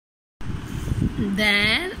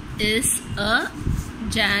There is a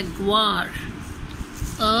jaguar.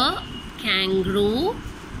 A kangaroo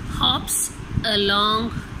hops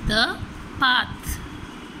along the path.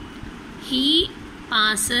 He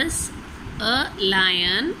passes a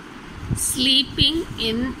lion sleeping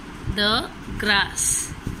in the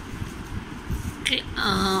grass.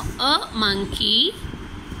 A monkey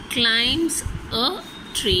climbs a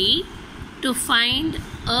tree to find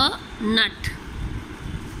a nut.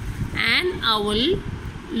 An owl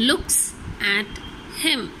looks at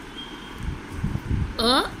him.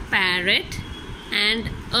 A parrot and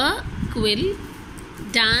a quail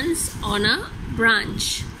dance on a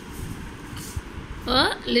branch.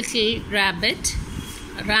 A little rabbit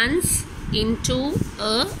runs into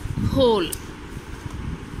a hole.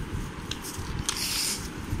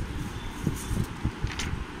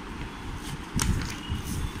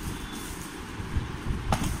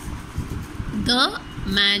 The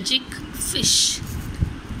magic fish.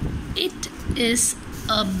 It is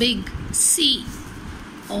a big sea.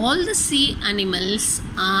 All the sea animals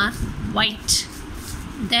are white.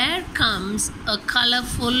 There comes a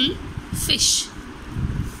colorful fish.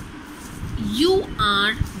 You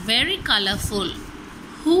are very colorful.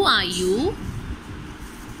 Who are you?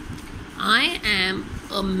 I am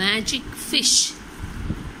a magic fish.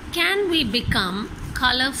 Can we become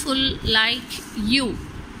colorful like you?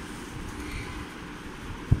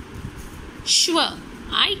 Sure,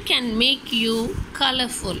 I can make you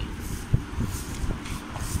colorful.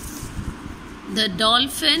 The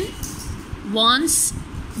dolphin wants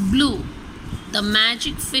blue. The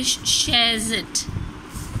magic fish shares it.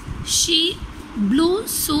 Blue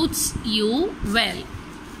suits you well.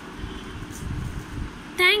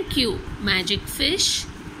 Thank you, magic fish.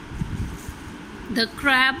 The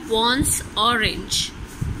crab wants orange.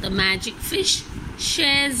 The magic fish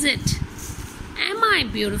shares it. Am I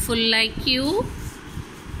beautiful like you?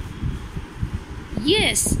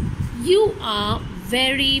 Yes, you are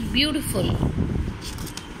very beautiful.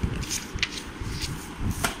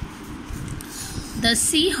 The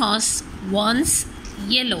seahorse wants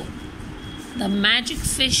yellow. The magic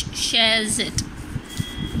fish shares it.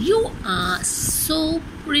 You are so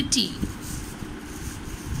pretty.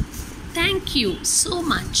 Thank you so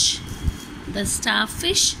much. The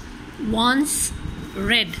starfish wants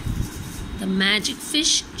red. The magic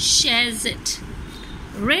fish shares it.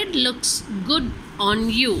 Red looks good on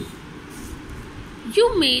you.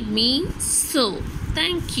 You made me so.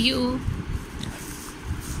 Thank you.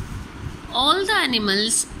 All the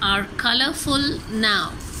animals are colorful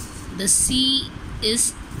now. The sea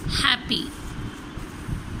is happy.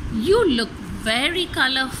 You look very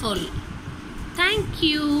colorful. Thank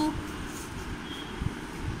you.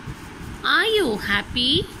 Are you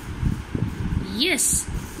happy? Yes,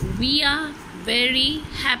 we are very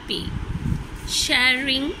happy.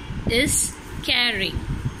 Sharing is caring.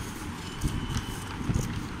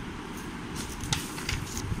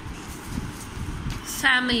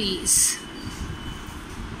 Families.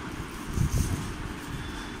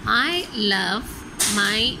 I love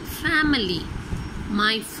my family.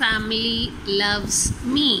 My family loves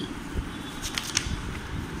me.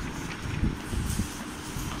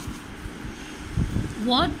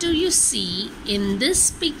 What do you see in this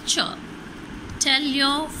picture? Tell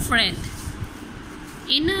your friend.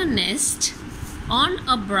 In a nest, on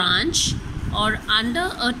a branch, or under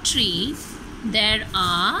a tree, there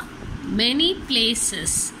are many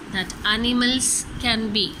places that animals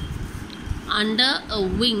can be. Under a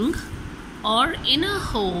wing or in a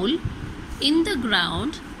hole in the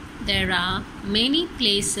ground, there are many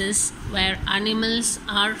places where animals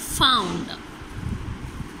are found.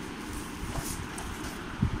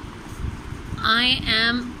 I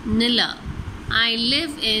am Nila. I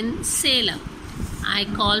live in Salem. I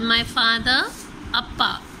call my father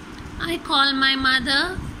Appa. I call my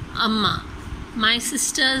mother Amma. My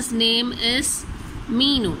sister's name is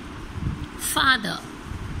Meenu. Father,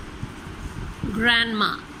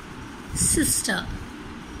 grandma, sister,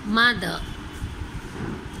 mother,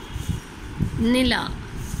 Nila,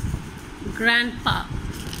 grandpa,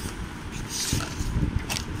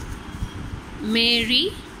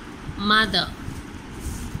 Mary, mother.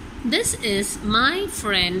 This is my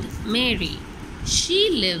friend Mary. She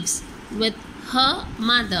lives with her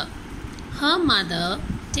mother. Her mother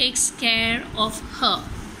takes care of her.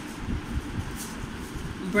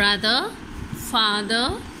 Brother,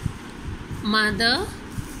 father, mother,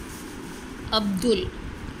 Abdul.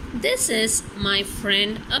 This is my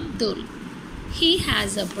friend Abdul. He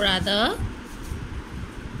has a brother.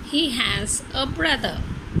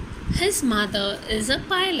 His mother is a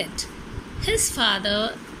pilot. His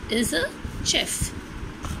father is a chef.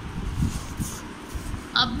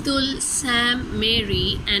 Abdul, Sam,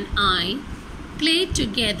 Mary, and I play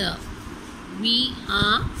together. We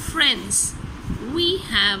are friends. We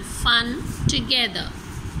have fun together.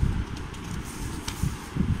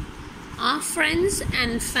 Our friends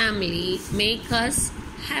and family make us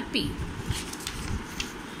happy.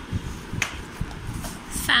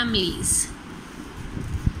 Families.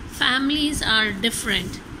 Families are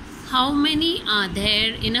different. How many are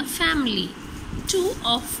there in a family? 2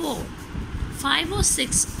 or 4, 5 or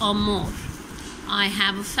 6 or more. I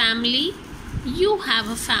have a family. You have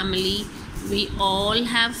a family. We all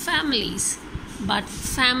have families. But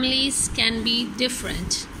families can be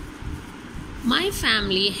different. My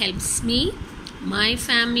family helps me. My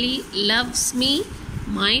family loves me.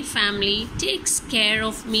 My family takes care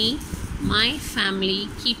of me. My family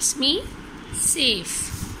keeps me safe.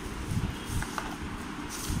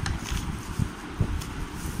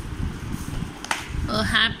 A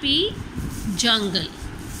happy jungle.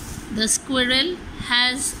 The squirrel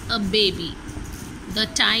has a baby. The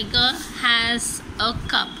tiger has a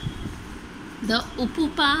cub. The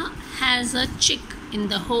upupa has a chick in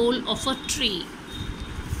the hole of a tree.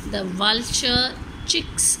 The vulture's chick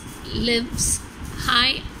lives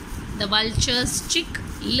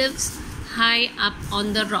high up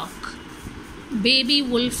on the rock. Baby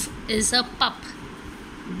wolf is a pup.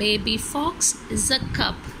 Baby fox is a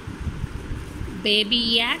cub. Baby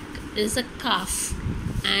yak is a calf.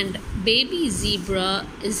 And baby zebra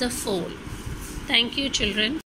is a foal. Thank you, children.